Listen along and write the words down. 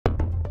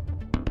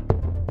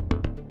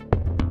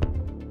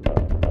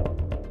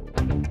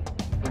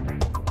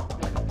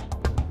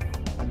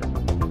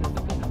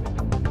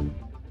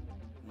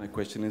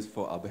question is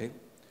for Abhay.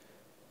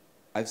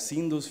 I've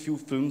seen those few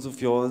films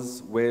of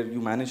yours where you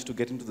manage to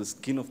get into the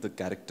skin of the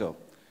character.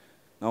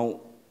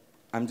 Now,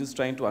 I'm just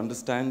trying to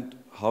understand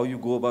how you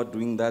go about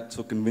doing that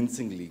so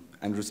convincingly,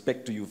 and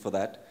respect to you for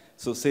that.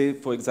 So say,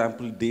 for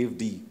example, Dave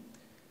D.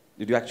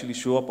 Did you actually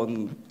show up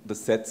on the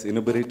sets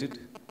inebriated?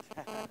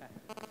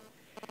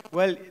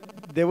 Well,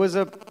 there was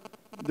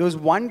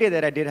one day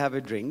that I did have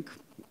a drink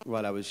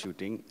while I was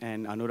shooting,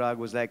 and Anurag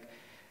was like,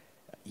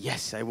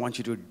 yes, I want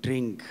you to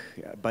drink.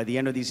 By the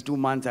end of these 2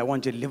 months, I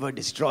want your liver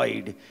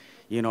destroyed.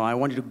 You know, I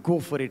want you to go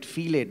for it,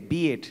 feel it,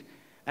 be it.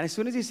 And as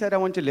soon as he said, I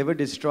want your liver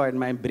destroyed,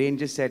 my brain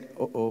just said,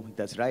 oh,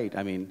 that's right.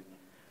 I mean,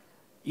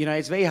 you know,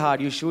 it's very hard.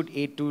 You shoot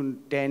 8 to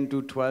 10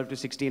 to 12 to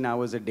 16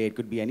 hours a day. It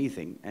could be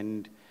anything.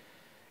 And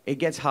it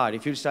gets hard.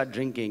 If you start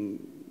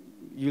drinking,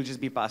 you'll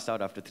just be passed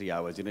out after 3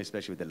 hours, you know,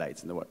 especially with the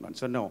lights and the whatnot.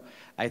 So no,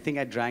 I think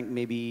I drank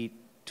maybe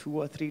 2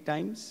 or 3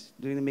 times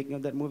during the making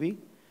of that movie,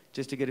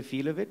 just to get a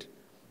feel of it.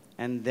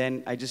 And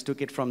then I just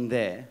took it from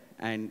there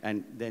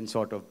and then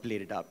sort of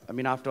played it up. I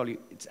mean, after all,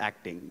 it's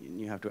acting,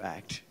 and you have to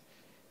act.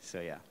 So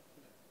yeah.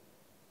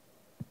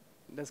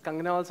 Does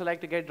Kangna also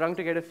like to get drunk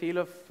to get a feel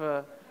of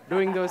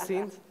doing those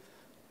scenes?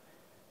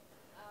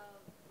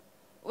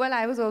 Well,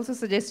 I was also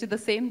suggested the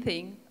same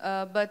thing,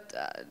 but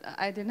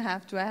I didn't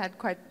have to. I had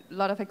quite a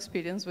lot of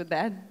experience with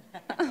that.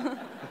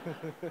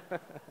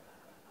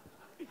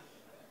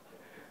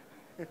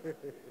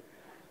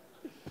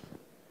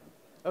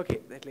 Okay,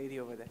 that lady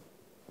over there.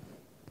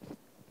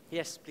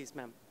 Yes, please,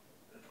 ma'am.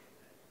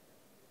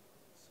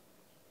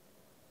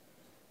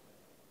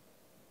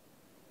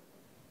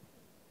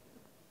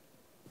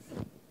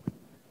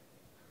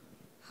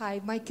 Hi,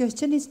 my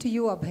question is to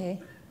you,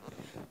 Abhay.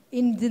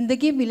 In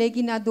Zindagi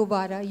Milegi Na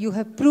Dobara, you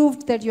have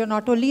proved that you're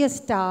not only a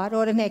star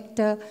or an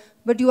actor,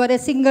 but you are a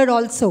singer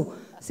also.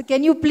 So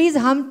can you please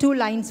hum 2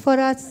 lines for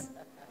us?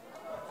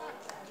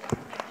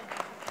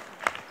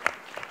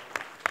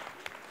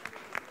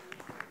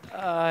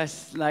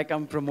 It's like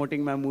I'm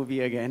promoting my movie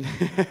again.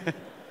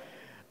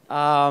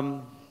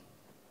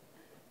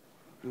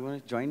 You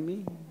want to join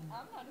me?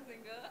 I'm not a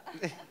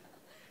singer.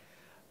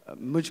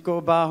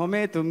 Mujhko baahon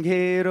mein tum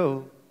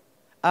ghero,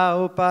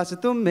 aao paas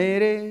tum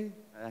mere.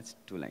 That's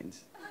 2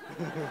 lines.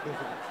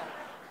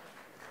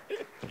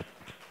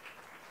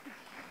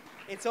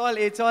 It's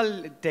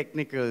all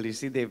technical. You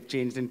see, they've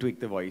changed and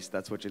tweaked the voice.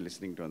 That's what you're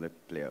listening to on the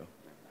player.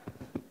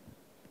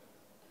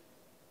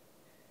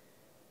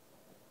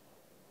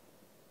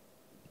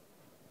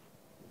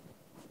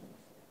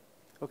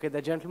 Okay,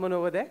 the gentleman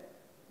over there.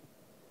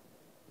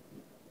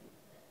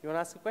 You want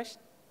to ask a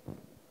question?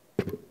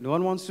 No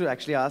one wants to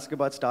actually ask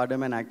about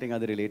stardom and acting. Are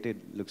they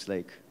related? Looks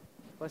like.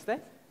 What's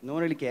that? No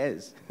one really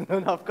cares. No,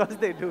 of course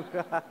they do.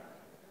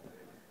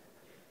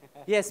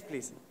 Yes,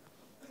 please.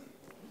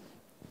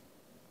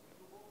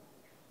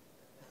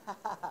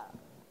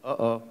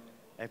 Uh-oh,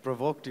 I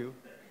provoked you.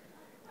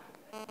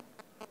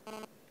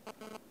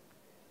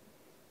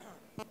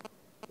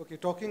 Okay,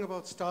 talking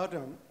about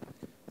stardom,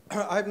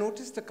 I've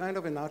noticed a kind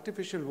of an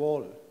artificial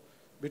wall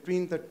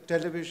between the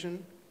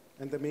television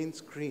and the main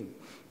screen.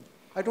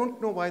 I don't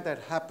know why that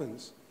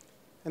happens.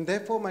 And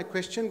therefore, my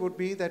question would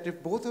be that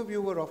if both of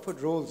you were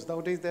offered roles,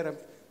 nowadays there are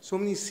so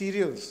many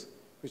serials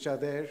which are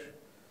there,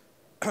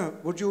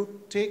 would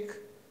you take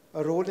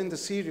a role in the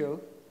serial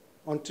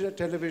on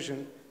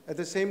television, at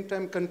the same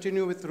time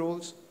continue with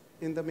roles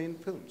in the main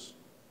films?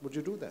 Would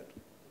you do that?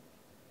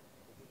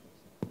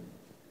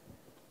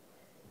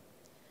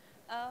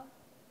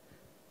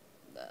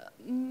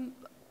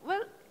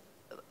 Well,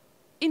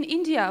 in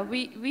India,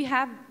 we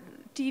have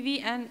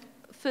TV and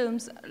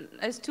films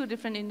as 2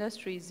 different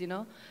industries, you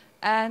know.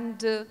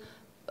 And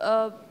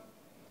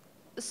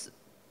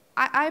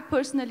I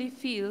personally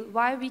feel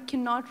why we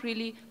cannot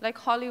really, like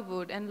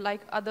Hollywood and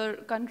like other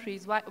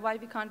countries, why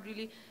we can't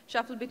really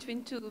shuffle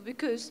between 2,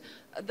 because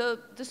the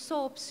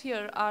soaps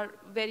here are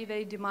very,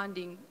 very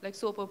demanding, like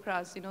soap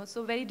operas, you know,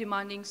 so very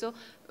demanding. So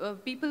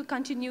people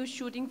continue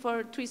shooting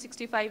for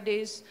 365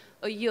 days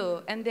a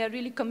year, and they're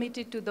really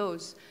committed to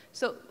those.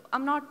 So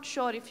I'm not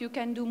sure if you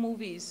can do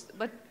movies,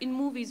 but in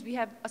movies we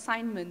have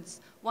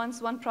assignments.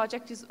 Once one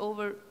project is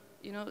over,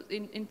 you know,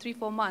 in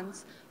 3-4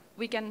 months,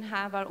 we can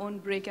have our own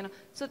break. And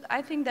so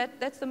I think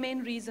that's the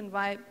main reason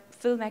why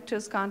film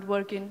actors can't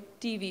work in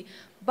TV.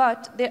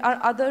 But there are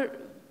other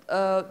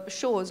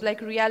shows,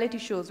 like reality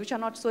shows, which are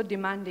not so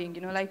demanding,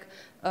 you know, like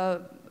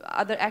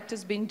other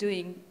actors been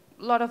doing,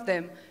 a lot of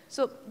them.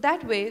 So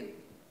that way,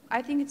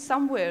 I think it's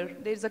somewhere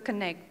there's a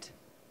connect.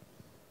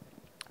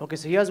 Okay,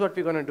 so here's what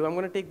we're going to do. I'm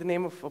going to take the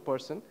name of a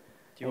person,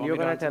 and you're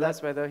going to tell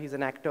us whether he's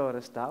an actor or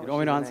a star. You want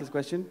me to answer this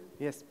question?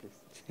 Yes, please.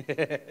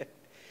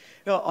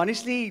 No,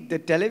 honestly, the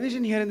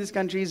television here in this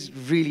country is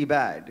really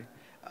bad.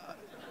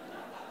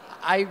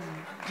 And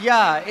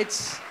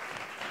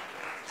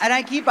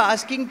I keep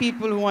asking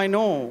people who I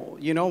know,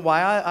 you know,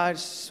 why are our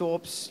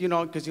soaps, you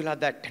know, because you'll have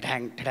that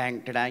ta-dang,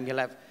 ta-dang, ta-dang. You'll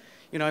have,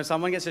 you know, if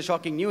someone gets a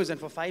shocking news, and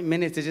for 5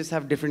 minutes, they just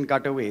have different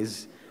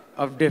cutaways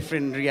of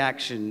different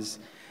reactions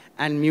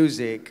and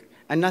music,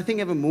 and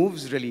nothing ever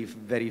moves really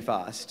very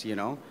fast, you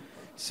know.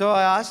 So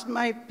I asked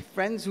my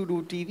friends who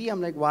do TV,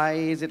 I'm like, why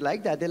is it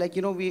like that? They're like,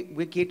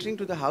 we're catering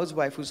to the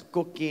housewife who's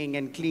cooking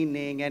and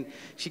cleaning, and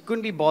she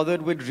couldn't be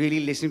bothered with really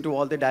listening to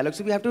all the dialogue,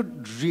 so we have to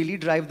really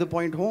drive the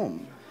point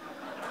home.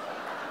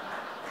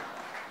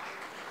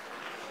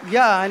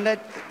 Yeah, and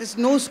there's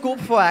no scope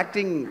for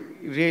acting,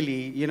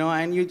 really,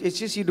 and it's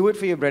just you do it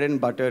for your bread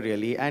and butter,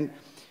 really. And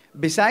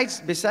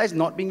besides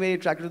not being very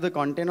attracted to the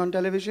content on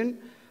television,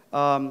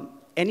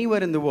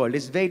 anywhere in the world,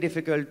 it's very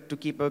difficult to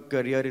keep a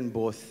career in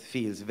both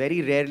fields.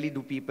 Very rarely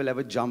do people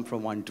ever jump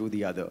from one to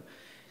the other,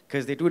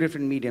 because they're two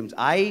different mediums.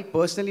 I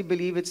personally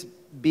believe it's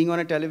being on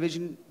a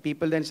television,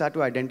 people then start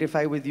to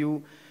identify with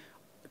you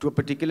to a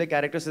particular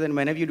character, so then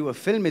whenever you do a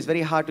film, it's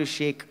very hard to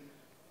shake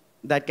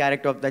that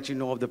character that you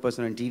know of the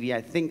person on TV.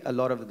 I think a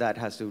lot of that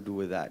has to do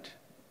with that.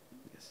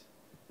 Yes.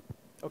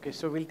 Okay,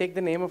 so we'll take the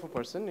name of a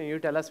person and you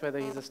tell us whether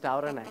he's a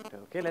star or an actor.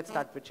 Okay, let's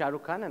start with Shah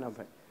Rukh Khan and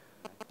Abhay.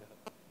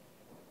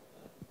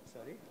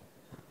 Sorry?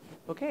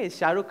 Okay, is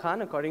Shah Rukh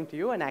Khan, according to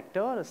you, an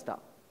actor or a star?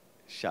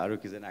 Shah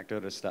Rukh is an actor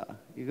or a star.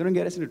 You're going to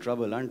get us into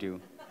trouble, aren't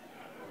you?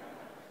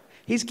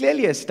 He's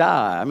clearly a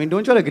star. I mean,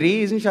 don't you all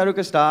agree? Isn't Shah Rukh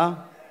a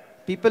star?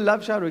 People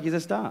love Shah Rukh. He's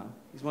a star.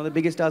 He's one of the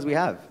biggest stars we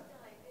have.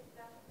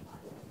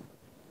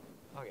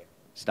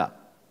 Star.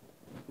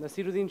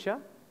 Nasiruddin Shah?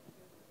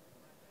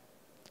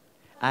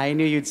 I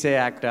knew you'd say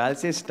actor. I'll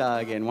say star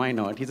again. Why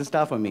not? He's a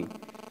star for me.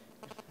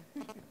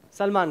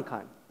 Salman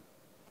Khan.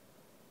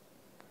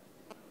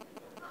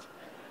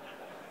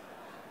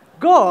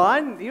 Go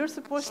on. You're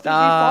supposed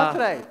Star. to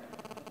be forthright.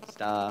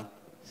 Star.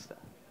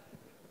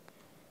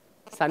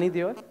 Sunny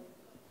Deol?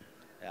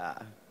 Yeah.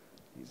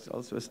 He's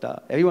also a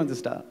star. Everyone's a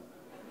star.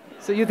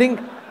 So you think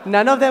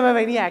none of them have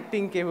any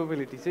acting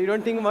capability? So you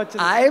don't think much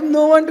of I'm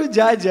no one to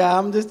judge.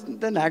 I'm just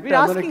an actor. We're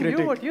I'm not a asking critic.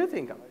 you what you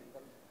think.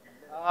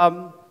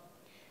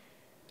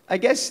 I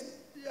guess,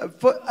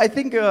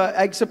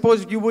 I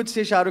suppose you would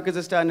say Shah Rukh is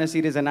a star,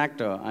 Nasir is an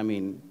actor. I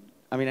mean,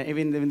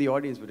 even the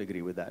audience would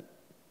agree with that.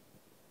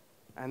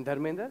 And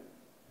Dharmendra?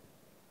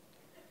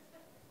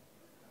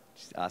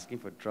 Just asking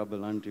for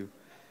trouble, aren't you?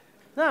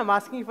 No, I'm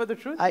asking you for the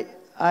truth.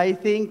 I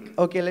think,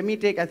 okay,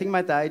 I think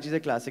my Taiji is a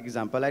classic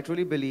example. I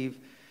truly believe,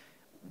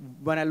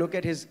 when I look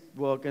at his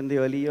work in the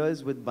early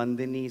years with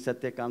Bandini,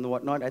 Satyakam, and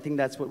whatnot, I think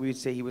that's what we would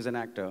say he was an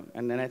actor.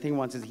 And then I think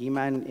once his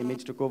He-Man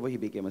image took over, he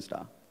became a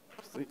star.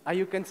 So are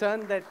you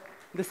concerned that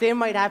the same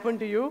might happen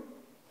to you?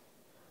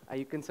 Are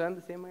you concerned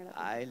the same might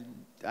happen?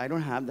 I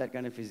don't have that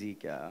kind of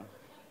physique.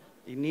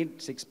 You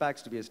need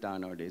six-packs to be a star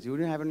nowadays. You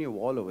wouldn't have any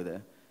wall over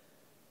there.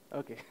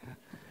 Okay.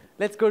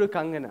 Let's go to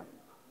Kangna.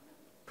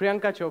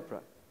 Priyanka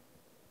Chopra.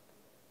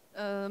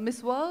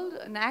 Miss World,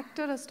 an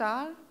actor, a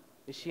star?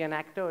 Is she an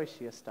actor or is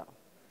she a star?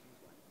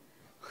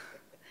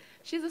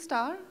 She's a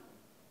star.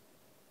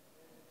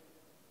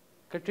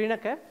 Katrina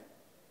Kaif?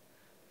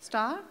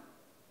 Star.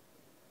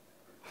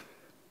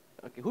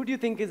 Okay. Who do you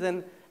think is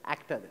an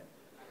actor then?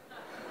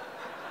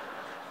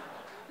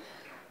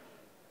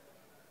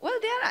 Well,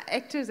 there are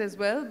actors as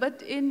well,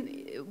 but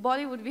in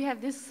Bollywood we have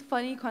this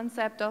funny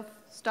concept of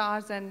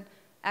stars and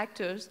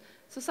actors.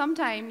 So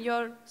sometimes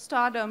your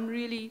stardom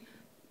really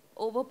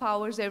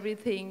overpowers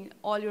everything,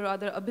 all your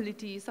other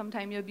abilities,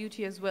 sometimes your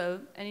beauty as well,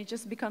 and it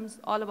just becomes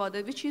all about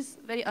that, which is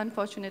very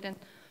unfortunate, and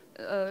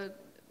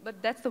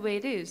but that's the way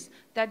it is.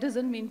 That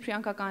doesn't mean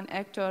Priyanka Khan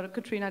actor,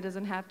 Katrina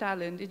doesn't have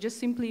talent. It just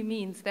simply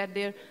means that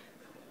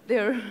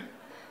their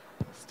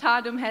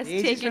stardom has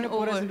taken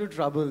over. Put us into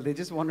trouble. They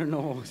just want to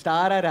know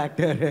star or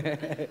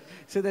actor,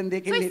 so then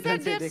they can. So I later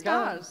said say they're they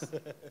stars.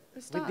 can't.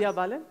 They're stars. Vidya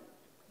Balan?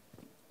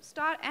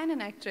 Star and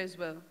an actor as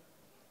well.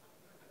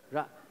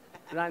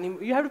 Rani,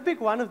 you have to pick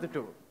one of the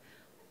two.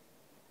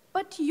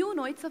 But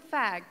it's a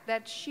fact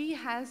that she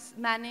has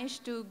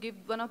managed to give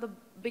one of the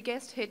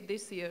biggest hit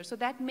this year. So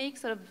that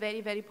makes her a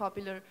very, very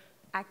popular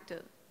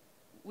actor,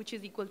 which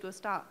is equal to a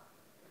star.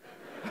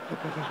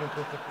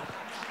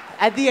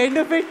 At the end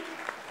of it,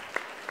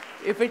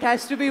 if it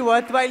has to be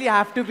worthwhile, you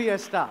have to be a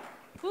star.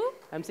 Who?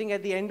 I'm saying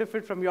at the end of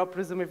it, from your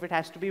prism, if it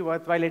has to be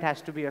worthwhile, it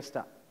has to be a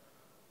star.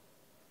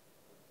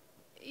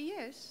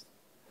 Yes.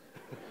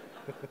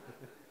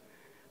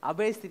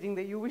 Abhay is sitting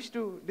there. You wish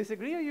to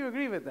disagree or you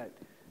agree with that?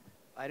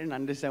 I didn't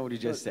understand what you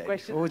just said.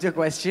 question- What was your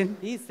question?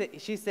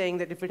 She's saying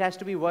that if it has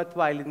to be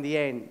worthwhile in the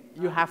end,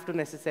 you have to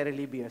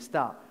necessarily be a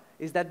star.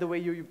 Is that the way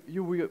you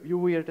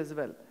view it as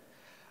well?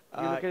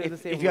 You look at it the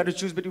same If you had way? to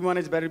choose between one,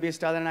 it's better to be a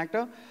star than an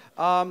actor.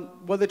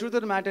 Well, the truth of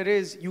the matter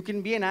is, you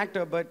can be an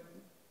actor, but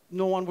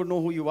no one would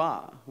know who you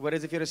are.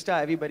 Whereas if you're a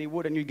star, everybody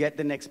would, and you get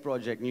the next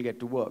project, and you get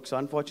to work. So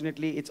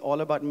unfortunately, it's all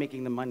about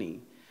making the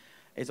money.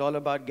 It's all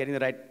about getting the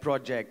right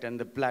project and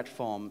the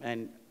platform.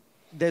 And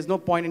there's no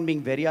point in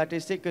being very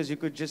artistic, because you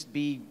could just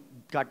be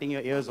cutting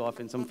your ears off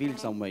in some field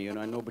somewhere,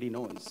 and nobody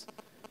knows.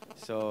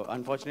 So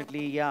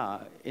unfortunately,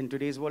 yeah, in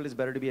today's world, it's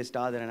better to be a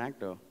star than an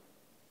actor.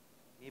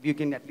 Maybe you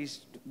can at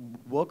least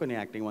work on your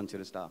acting once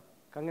you're a star.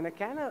 Kangna,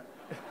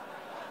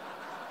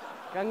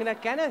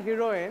 can a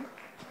heroine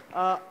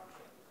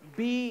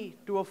be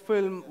to a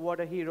film what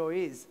a hero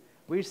is?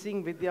 We're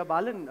seeing Vidya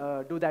Balan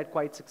do that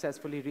quite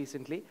successfully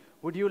recently.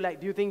 do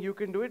you think you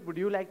can do it? Would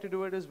you like to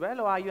do it as well?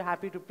 Or are you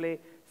happy to play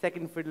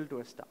second fiddle to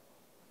a star?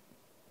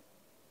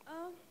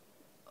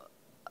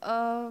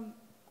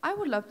 I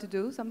would love to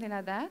do something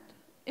like that.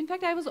 In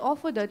fact, I was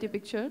offered Dirty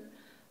Picture,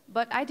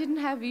 but I didn't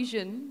have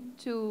vision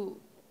to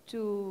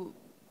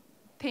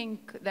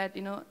think that,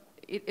 you know,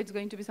 it's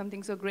going to be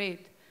something so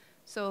great.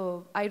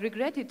 So I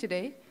regret it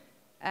today.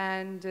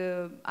 And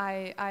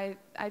I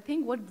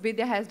think what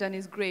Vidya has done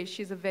is great.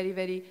 She's a very,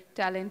 very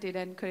talented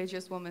and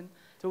courageous woman.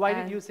 So why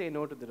did you say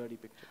no to the Dirty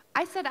Picture?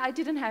 I said I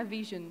didn't have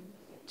vision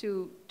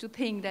to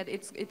think that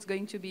it's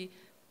going to be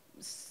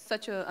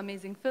such an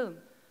amazing film.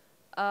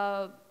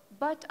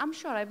 But I'm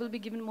sure I will be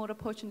given more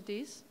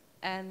opportunities.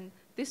 And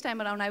this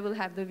time around, I will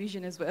have the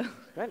vision as well.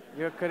 Well,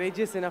 you're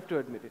courageous enough to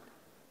admit it.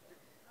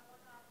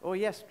 Oh,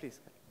 yes, please.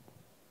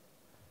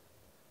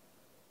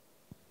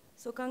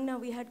 So, Kangna,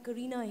 we had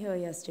Karina here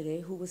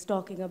yesterday who was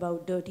talking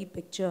about Dirty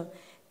Picture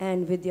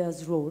and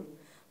Vidya's role.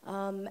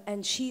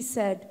 And she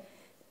said,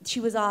 she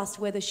was asked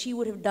whether she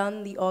would have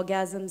done the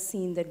orgasm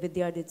scene that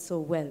Vidya did so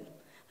well.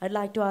 I'd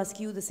like to ask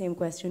you the same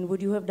question.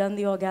 Would you have done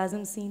the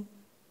orgasm scene?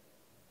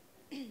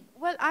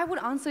 Well, I would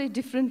answer it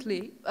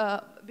differently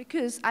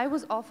because I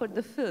was offered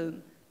the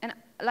film. And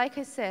like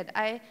I said,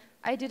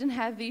 I didn't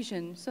have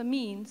vision. So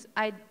means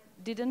I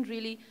didn't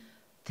really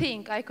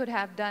think I could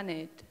have done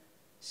it.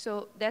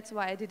 So that's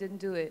why I didn't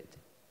do it.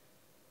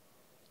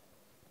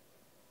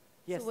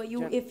 Yes, so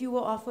if you were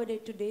offered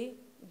it today,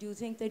 do you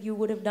think that you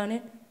would have done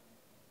it?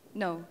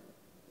 No.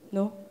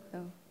 No?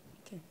 No.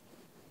 Okay.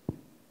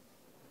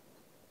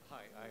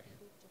 Hi,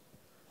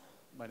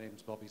 my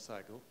name's Bobby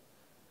Seigel.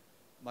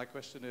 My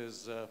question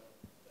is,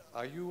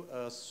 are you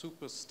a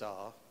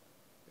superstar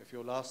if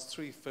your last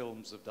 3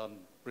 films have done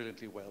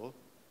brilliantly well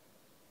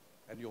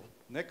and your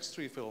next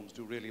 3 films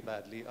do really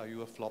badly? Are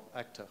you a flop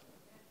actor?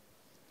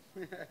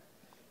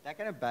 That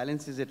kind of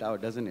balances it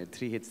out, doesn't it?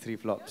 3 hits, 3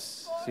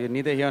 flops. So you're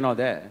neither here nor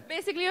there.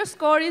 Basically, your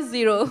score is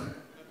 0.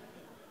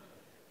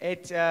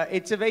 It's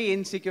a very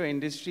insecure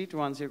industry,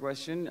 to answer your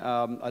question.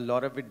 A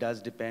lot of it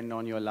does depend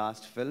on your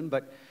last film,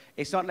 but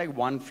it's not like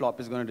one flop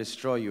is going to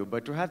destroy you.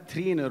 But to have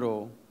 3 in a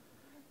row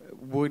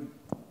would,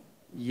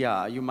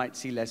 yeah, you might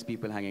see less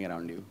people hanging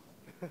around you.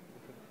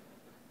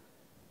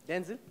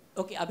 Denzel?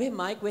 Okay, Abhay,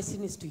 my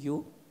question is to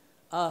you.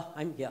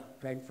 I'm here,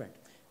 right in front.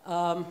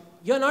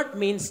 You're not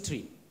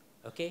mainstream,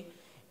 okay?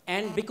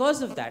 And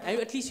because of that,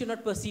 at least you're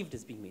not perceived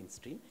as being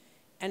mainstream.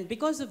 And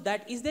because of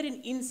that, is there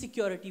an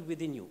insecurity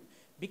within you?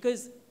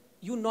 Because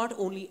you not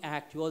only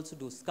act, you also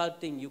do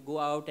sculpting, you go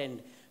out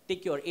and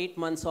take your 8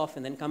 months off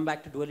and then come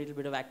back to do a little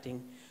bit of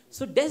acting.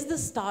 So does the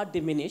star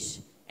diminish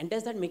and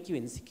does that make you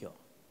insecure?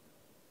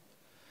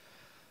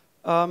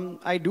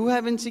 I do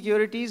have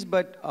insecurities,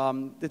 but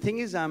the thing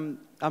is I'm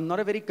not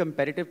a very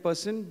competitive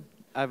person.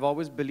 I've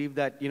always believed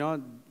that, you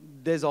know,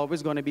 there's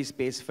always going to be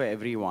space for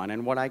everyone,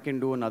 and what I can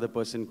do, another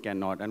person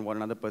cannot, and what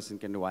another person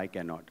can do, I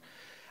cannot.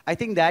 I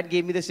think that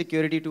gave me the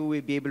security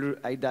to be able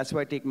to, that's why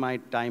I take my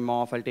time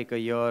off. I'll take a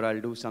year, I'll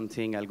do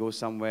something, I'll go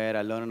somewhere,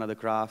 I'll learn another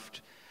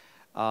craft.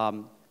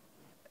 I've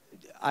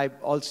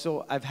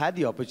had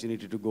the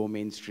opportunity to go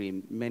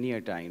mainstream many a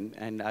time,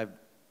 and I've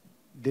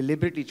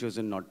deliberately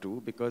chosen not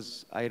to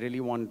because I really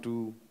want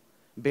to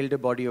build a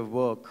body of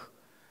work.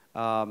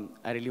 I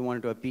really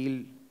wanted to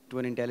appeal to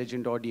an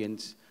intelligent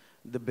audience.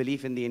 The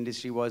belief in the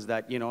industry was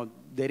that, you know,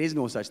 there is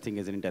no such thing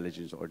as an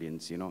intelligent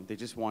audience, you know. They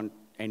just want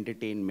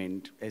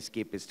entertainment,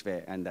 escapist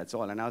fare, and that's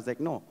all. And I was like,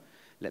 no,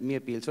 let me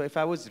appeal. So if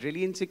I was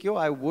really insecure,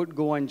 I would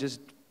go and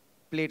just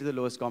play to the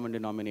lowest common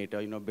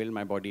denominator, you know, build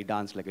my body,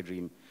 dance like a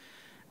dream.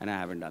 And I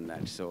haven't done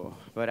that, so.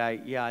 But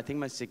I think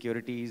my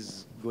security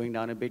is going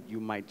down a bit. You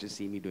might just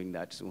see me doing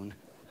that soon.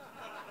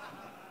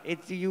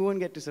 You won't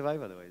get to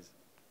survive otherwise.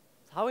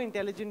 How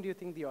intelligent do you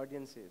think the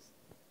audience is?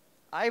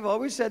 I've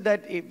always said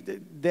that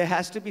there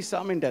has to be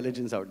some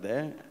intelligence out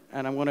there,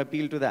 and I'm going to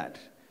appeal to that.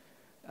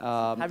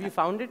 Have you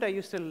found it? Are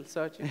you still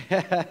searching?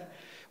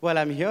 Well,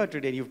 I'm here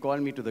today. You've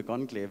called me to the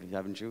conclave,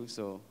 haven't you?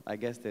 So I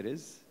guess there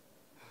is.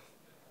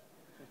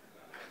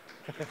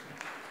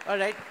 All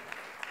right.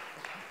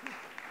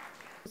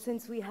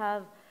 Since we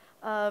have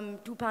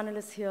 2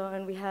 panelists here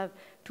and we have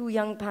 2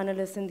 young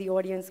panelists in the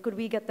audience, could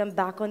we get them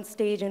back on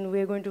stage, and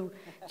we're going to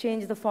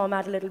change the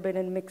format a little bit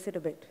and mix it a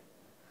bit.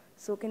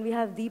 So can we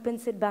have Deep and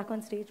Sid back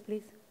on stage,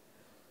 please?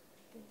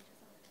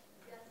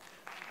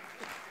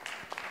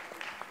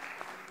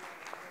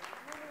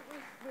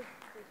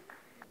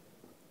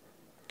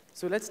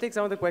 So let's take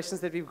some of the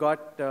questions that we've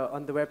got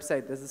on the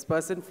website. There's this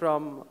person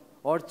from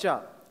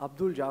Orcha,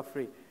 Abdul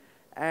Jafri,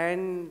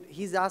 and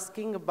he's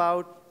asking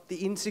about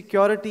the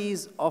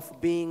insecurities of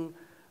being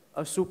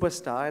a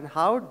superstar and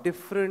how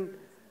different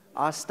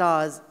are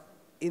stars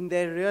in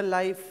their real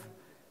life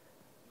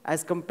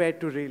as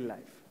compared to real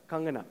life.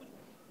 Kangna.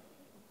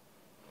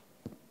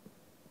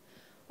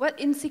 Well,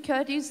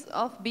 insecurities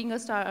of being a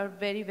star are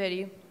very,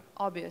 very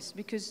obvious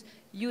because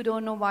you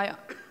don't know why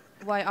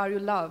are you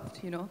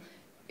loved, you know.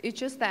 It's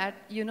just that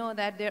you know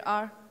that there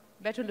are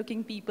better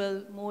looking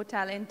people, more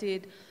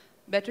talented,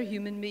 better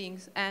human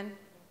beings, and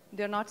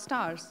they're not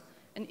stars.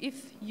 And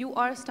if you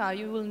are a star,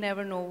 you will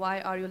never know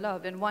why are you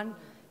loved. And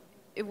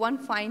if one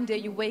fine day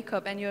you wake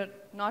up and you're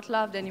not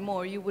loved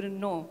anymore, you wouldn't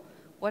know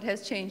what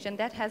has changed. And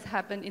that has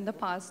happened in the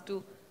past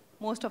to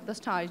most of the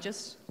stars.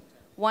 Just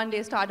one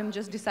day stardom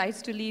just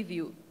decides to leave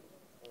you.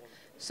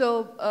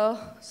 So,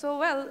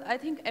 well, I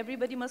think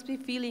everybody must be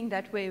feeling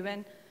that way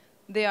when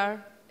they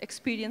are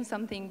experiencing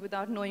something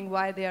without knowing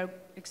why they are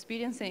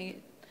experiencing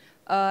it.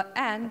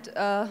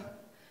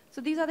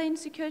 So these are the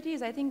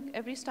insecurities I think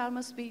every star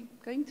must be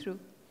going through.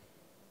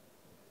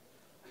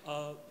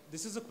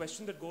 This is a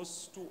question that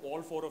goes to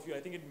all four of you. I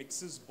think it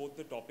mixes both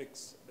the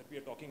topics that we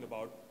are talking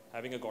about,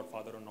 having a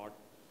godfather or not.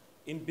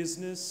 In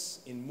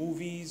business, in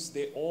movies,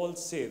 they all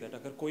say that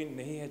agar koi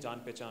nahi hai jaan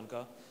pehchan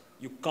ka,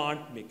 you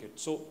can't make it.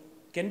 So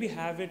can we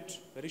have it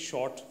very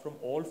short from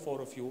all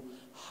four of you?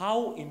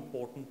 How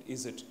important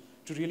is it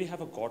to really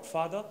have a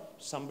godfather,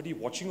 somebody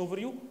watching over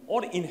you,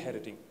 or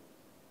inheriting?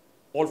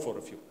 All four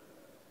of you.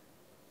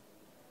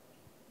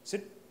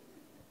 Sid?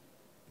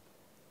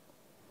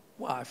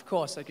 Well, of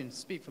course, I can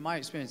speak from my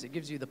experience. It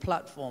gives you the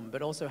platform,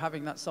 but also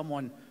having that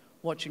someone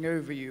watching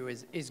over you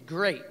is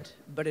great,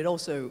 but it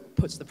also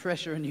puts the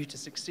pressure on you to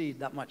succeed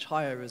that much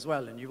higher as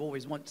well. And you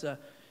always want to,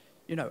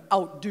 you know,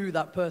 outdo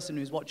that person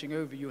who's watching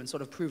over you and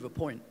sort of prove a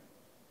point.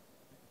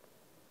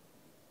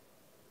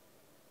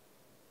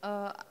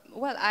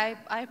 Well,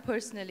 I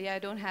personally, I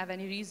don't have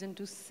any reason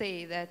to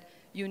say that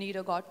you need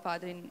a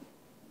godfather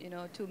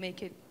to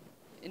make it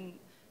in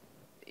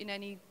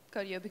any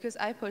career, because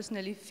I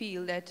personally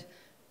feel that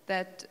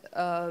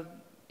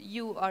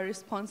you are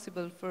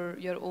responsible for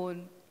your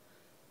own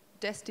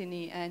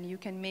destiny and you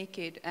can make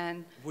it.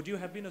 And would you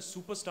have been a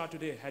superstar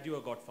today had you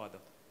a godfather?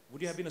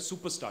 Would you have been a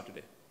superstar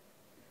today?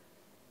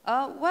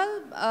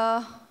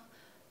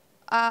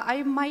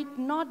 I might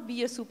not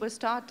be a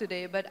superstar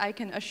today, but I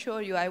can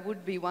assure you I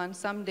would be one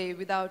someday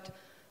without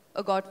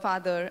a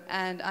godfather.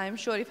 And I'm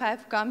sure if I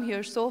have come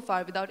here so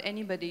far without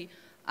anybody,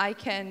 I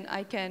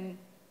can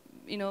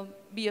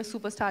be a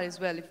superstar as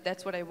well, if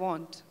that's what I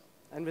want.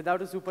 And without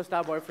a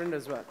superstar boyfriend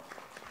as well.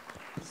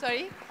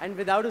 Sorry? And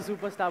without a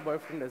superstar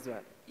boyfriend as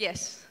well.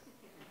 Yes.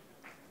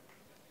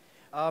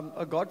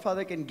 A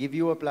godfather can give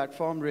you a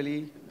platform,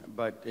 really,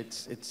 but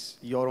it's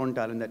your own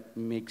talent that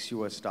makes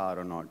you a star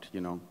or not,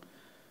 you know.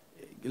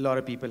 A lot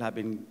of people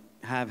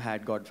have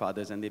had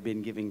godfathers and they've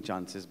been giving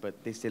chances,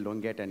 but they still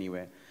don't get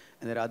anywhere.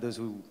 And there are others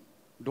who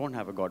don't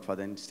have a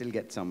godfather and still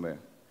get somewhere.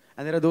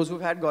 And there are those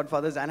who've had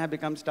godfathers and have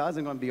become stars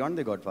and gone beyond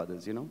their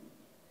godfathers, you know.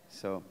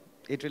 So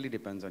it really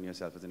depends on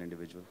yourself as an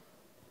individual.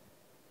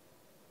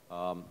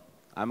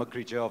 I'm a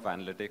creature of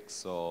analytics,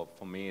 so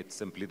for me it's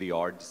simply the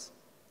odds.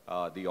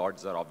 The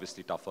odds are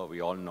obviously tougher,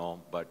 we all know,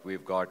 but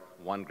we've got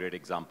one great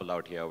example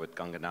out here with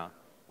Kangna,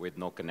 with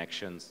no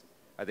connections.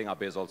 I think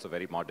Abhay is also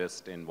very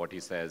modest in what he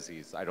says.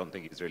 I don't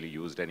think he's really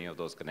used any of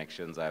those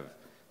connections. I've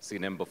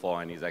seen him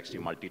before and he's actually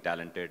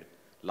multi-talented.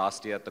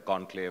 Last year at the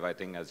Conclave, I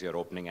think as your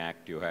opening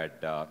act, you had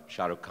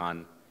Shah Rukh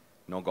Khan,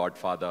 no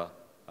godfather.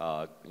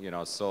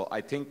 So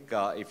I think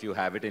if you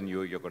have it in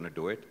you, you're going to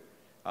do it.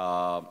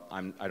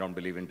 I don't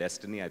believe in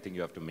destiny. I think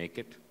you have to make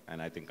it.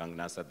 And I think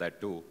Kangna said that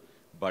too.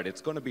 But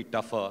it's going to be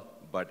tougher.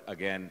 But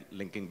again,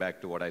 linking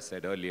back to what I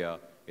said earlier,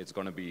 it's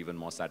going to be even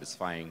more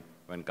satisfying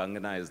when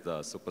Kangna is the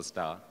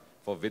superstar.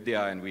 For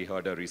Vidya, and we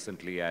heard her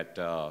recently at,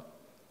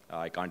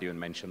 I can't even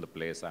mention the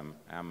place,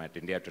 I'm at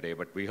India Today,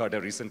 but we heard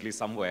her recently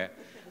somewhere.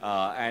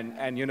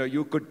 And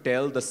you could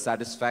tell the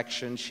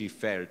satisfaction she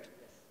felt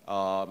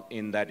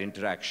in that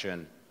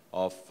interaction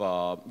of,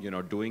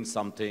 doing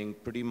something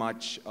pretty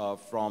much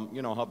from,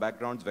 her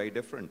background's very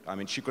different. I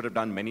mean, she could have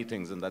done many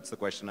things, and that's the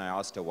question I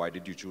asked her, why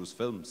did you choose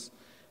films?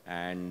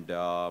 And,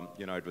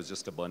 it was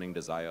just a burning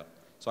desire.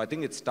 So I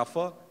think it's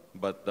tougher,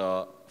 but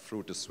the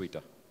fruit is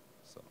sweeter.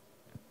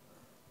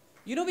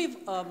 You know,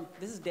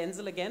 this is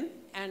Denzel again,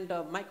 and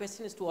my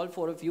question is to all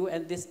four of you,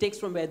 and this takes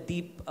from where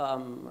Deep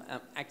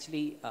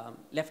actually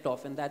left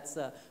off, and that's,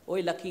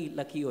 oi, lucky,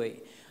 lucky, oi.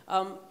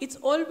 It's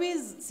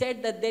always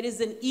said that there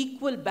is an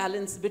equal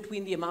balance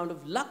between the amount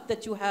of luck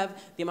that you have,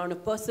 the amount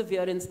of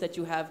perseverance that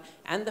you have,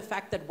 and the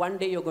fact that one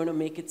day you're going to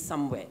make it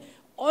somewhere.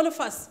 All of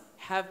us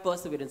have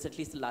perseverance, at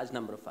least a large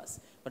number of us,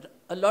 but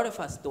a lot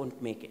of us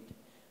don't make it.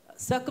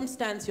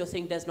 Circumstance, you're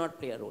saying, does not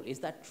play a role. Is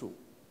that true?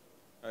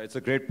 It's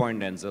a great point,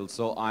 Denzel.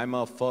 So I'm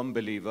a firm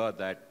believer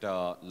that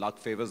luck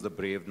favors the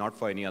brave, not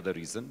for any other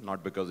reason,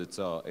 not because it's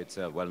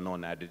a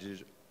well-known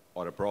adage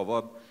or a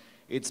proverb.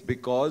 It's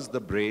because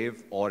the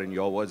brave, or in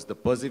your words, the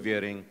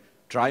persevering,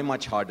 try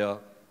much harder,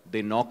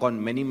 they knock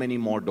on many, many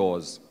more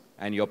doors,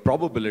 and your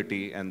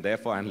probability, and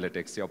therefore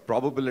analytics, your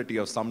probability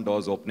of some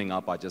doors opening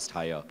up are just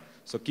higher.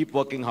 So keep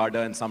working harder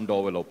and some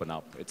door will open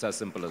up. It's as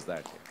simple as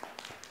that.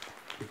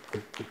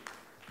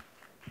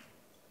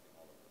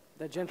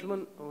 The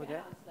gentleman over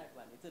there.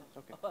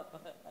 Okay.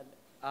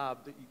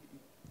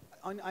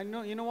 I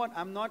know, you know what?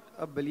 I'm not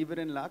a believer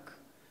in luck,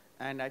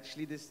 and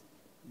actually this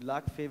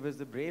luck favors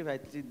the brave.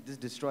 Actually, this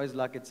destroys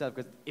luck itself,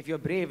 because if you're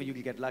brave, you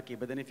will get lucky,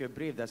 but then if you're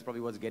brave, that's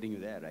probably what's getting you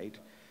there, right?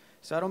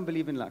 So I don't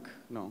believe in luck,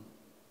 no.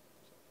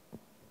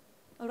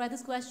 All right,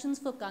 this question's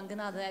for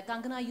Kangana there.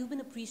 Kangana, you've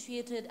been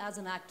appreciated as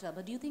an actor,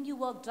 but do you think you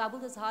work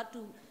double as hard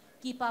to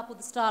keep up with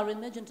the star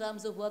image in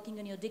terms of working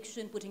on your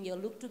diction, putting your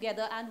look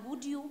together, and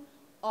would you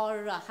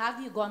or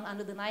have you gone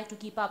under the knife to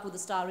keep up with the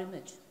star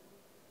image?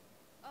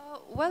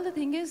 Well, the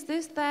thing is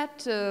this,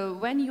 that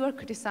when you are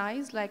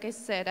criticized, like I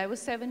said, I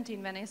was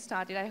 17 when I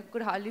started. I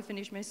could hardly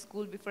finish my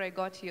school before I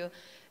got here.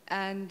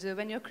 And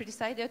when you're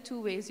criticized, there are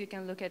two ways you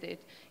can look at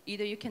it.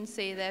 Either you can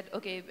say that,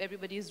 okay,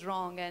 everybody is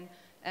wrong and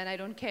I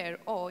don't care,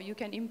 or you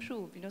can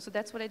improve, you know. So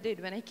that's what I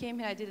did. When I came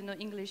here, I didn't know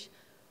English.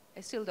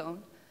 I still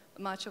don't,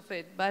 much of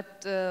it.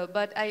 But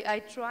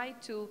I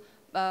tried to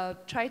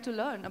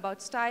learn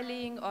about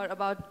styling or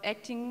about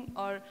acting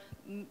or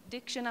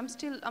diction. I'm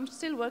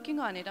still working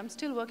on it. I'm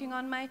still working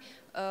on my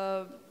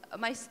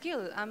my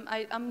skill.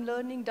 I'm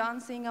learning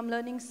dancing. I'm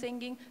learning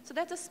singing. So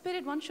that's a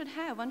spirit one should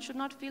have. One should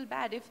not feel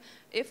bad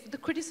if the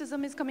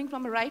criticism is coming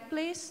from a right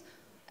place,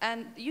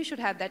 and you should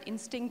have that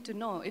instinct to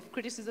know if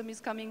criticism is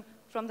coming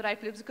from the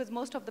right place, because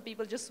most of the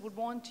people just would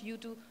want you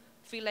to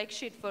feel like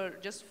shit for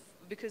just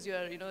because you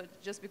are, you know,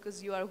 just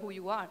because you are who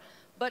you are.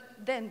 But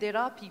then there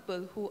are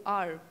people who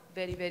are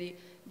very, very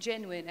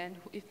genuine, and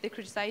if they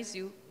criticize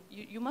you,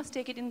 you must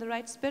take it in the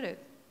right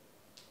spirit.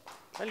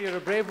 Well, you're a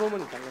brave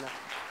woman, Kangana.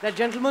 That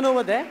gentleman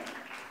over there.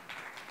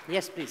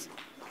 Yes, please.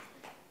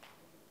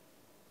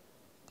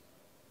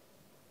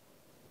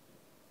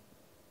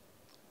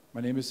 My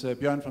name is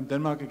Björn from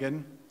Denmark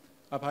again.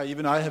 Abhay,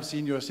 even I have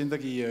seen your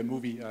Sindagi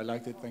movie. I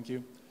liked it, thank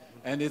you.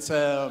 And it's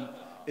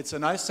a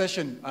nice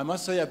session. I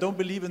must say, I don't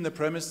believe in the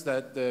premise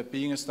that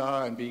being a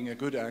star and being a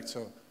good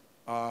actor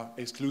are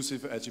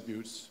exclusive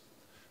attributes.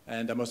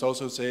 And I must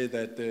also say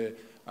that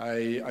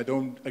I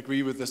don't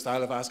agree with the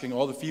style of asking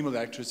all the female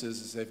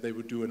actresses if they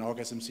would do an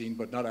orgasm scene,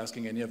 but not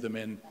asking any of the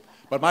men.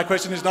 But my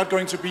question is not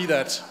going to be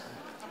that.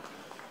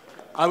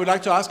 I would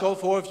like to ask all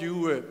four of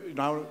you,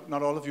 now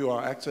not all of you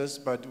are actors,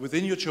 but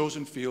within your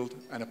chosen field,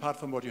 and apart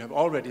from what you have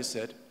already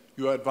said,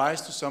 your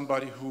advice to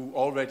somebody who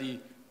already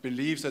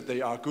believes that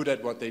they are good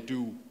at what they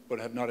do, but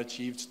have not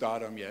achieved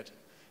stardom yet,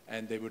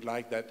 and they would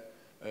like that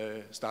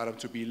stardom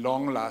to be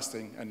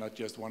long-lasting and not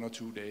just 1 or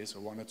 2 days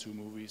or 1 or 2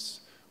 movies.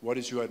 What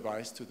is your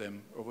advice to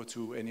them? Over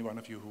to any one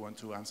of you who want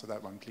to answer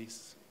that one,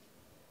 please.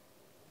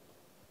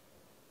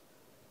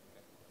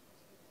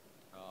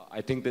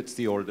 I think it's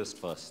the oldest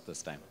first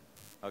this time.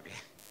 Okay.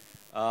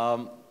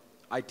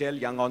 I tell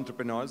young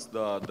entrepreneurs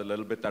the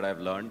little bit that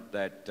I've learned,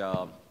 that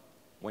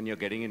when you're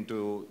getting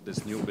into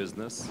this new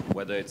business,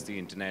 whether it's the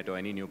internet or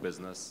any new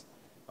business,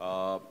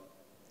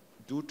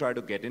 do try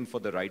to get in for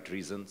the right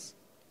reasons.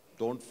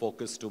 Don't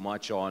focus too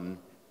much on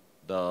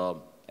the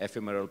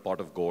ephemeral pot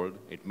of gold.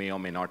 It may or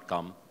may not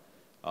come.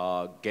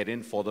 Get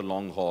in for the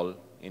long haul.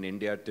 In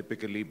India,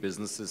 typically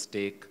businesses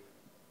take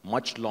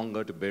much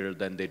longer to build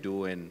than they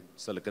do in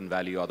Silicon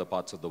Valley or other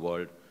parts of the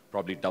world.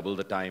 Probably double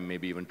the time,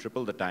 maybe even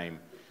triple the time.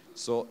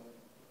 So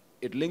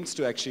it links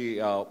to actually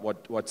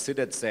what Sid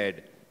had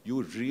said.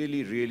 You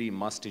really, really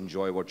must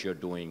enjoy what you're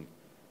doing.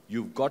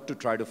 You've got to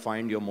try to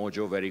find your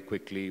mojo very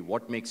quickly,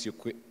 what makes you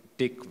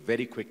tick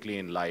very quickly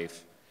in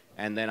life.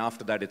 And then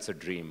after that, it's a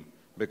dream.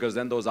 Because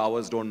then those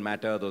hours don't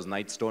matter, those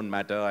nights don't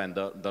matter, and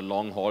the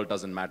long haul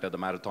doesn't matter, the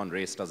marathon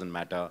race doesn't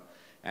matter.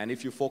 And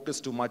if you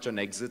focus too much on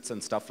exits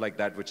and stuff like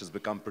that, which has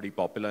become pretty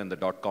popular in the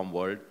 .com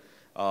world,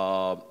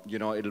 you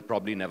know, it'll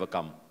probably never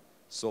come.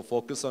 So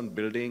focus on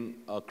building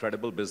a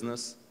credible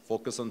business,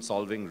 focus on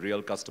solving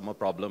real customer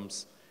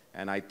problems,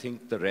 and I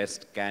think the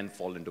rest can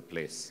fall into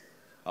place.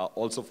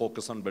 Also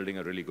focus on building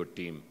a really good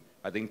team.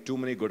 I think too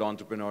many good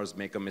entrepreneurs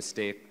make a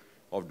mistake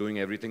of doing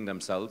everything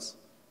themselves.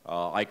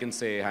 I can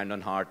say hand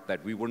on heart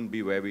that we wouldn't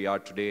be where we are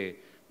today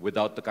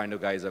without the kind of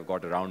guys I've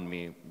got around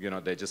me. You know,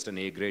 they're just an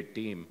A-grade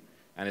team.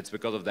 And it's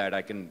because of that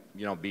I can,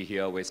 you know, be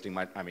here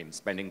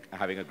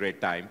having a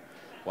great time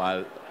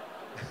while,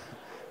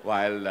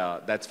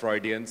 that's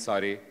Freudian,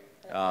 sorry.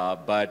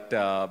 But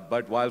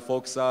while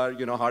folks are,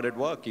 you know, hard at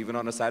work, even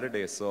on a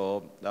Saturday.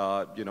 So,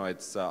 you know,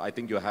 I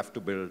think you have to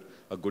build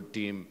a good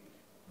team,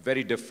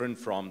 very different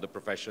from the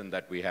profession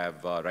that we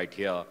have right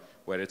here,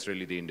 where it's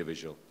really the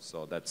individual.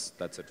 So that's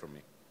it from me.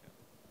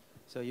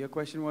 So your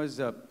question was,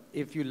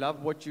 if you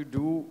love what you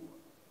do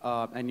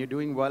and you're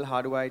doing well,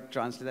 how do I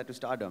translate that to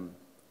stardom?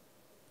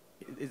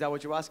 Is that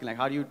what you're asking? Like,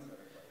 how do you?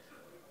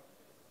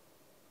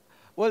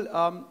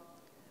 Well,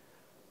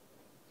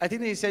 I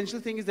think the essential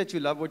thing is that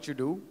you love what you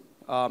do.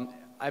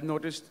 I've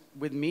noticed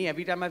with me,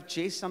 every time I've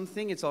chased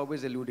something, it's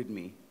always eluded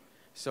me.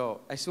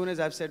 So as soon as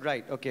I've said,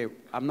 right, okay,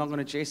 I'm not going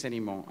to chase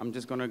anymore. I'm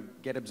just going to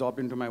get absorbed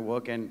into my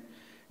work and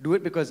do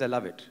it because I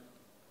love it.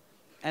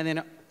 And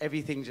then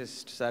everything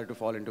just started to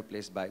fall into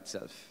place by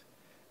itself.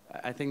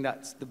 I think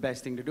that's the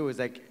best thing to do, is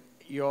like,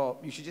 you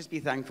should just be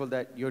thankful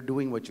that you're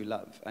doing what you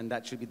love, and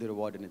that should be the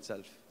reward in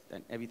itself.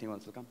 Then everything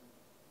else will come.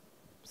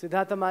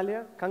 Siddhartha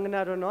Malia,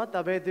 Kangna Ranaut,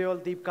 Abhay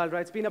Deol, Deep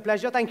Kalra. It's been a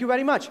pleasure. Thank you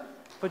very much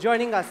for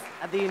joining us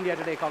at the India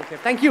Today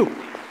Conclave. Thank you.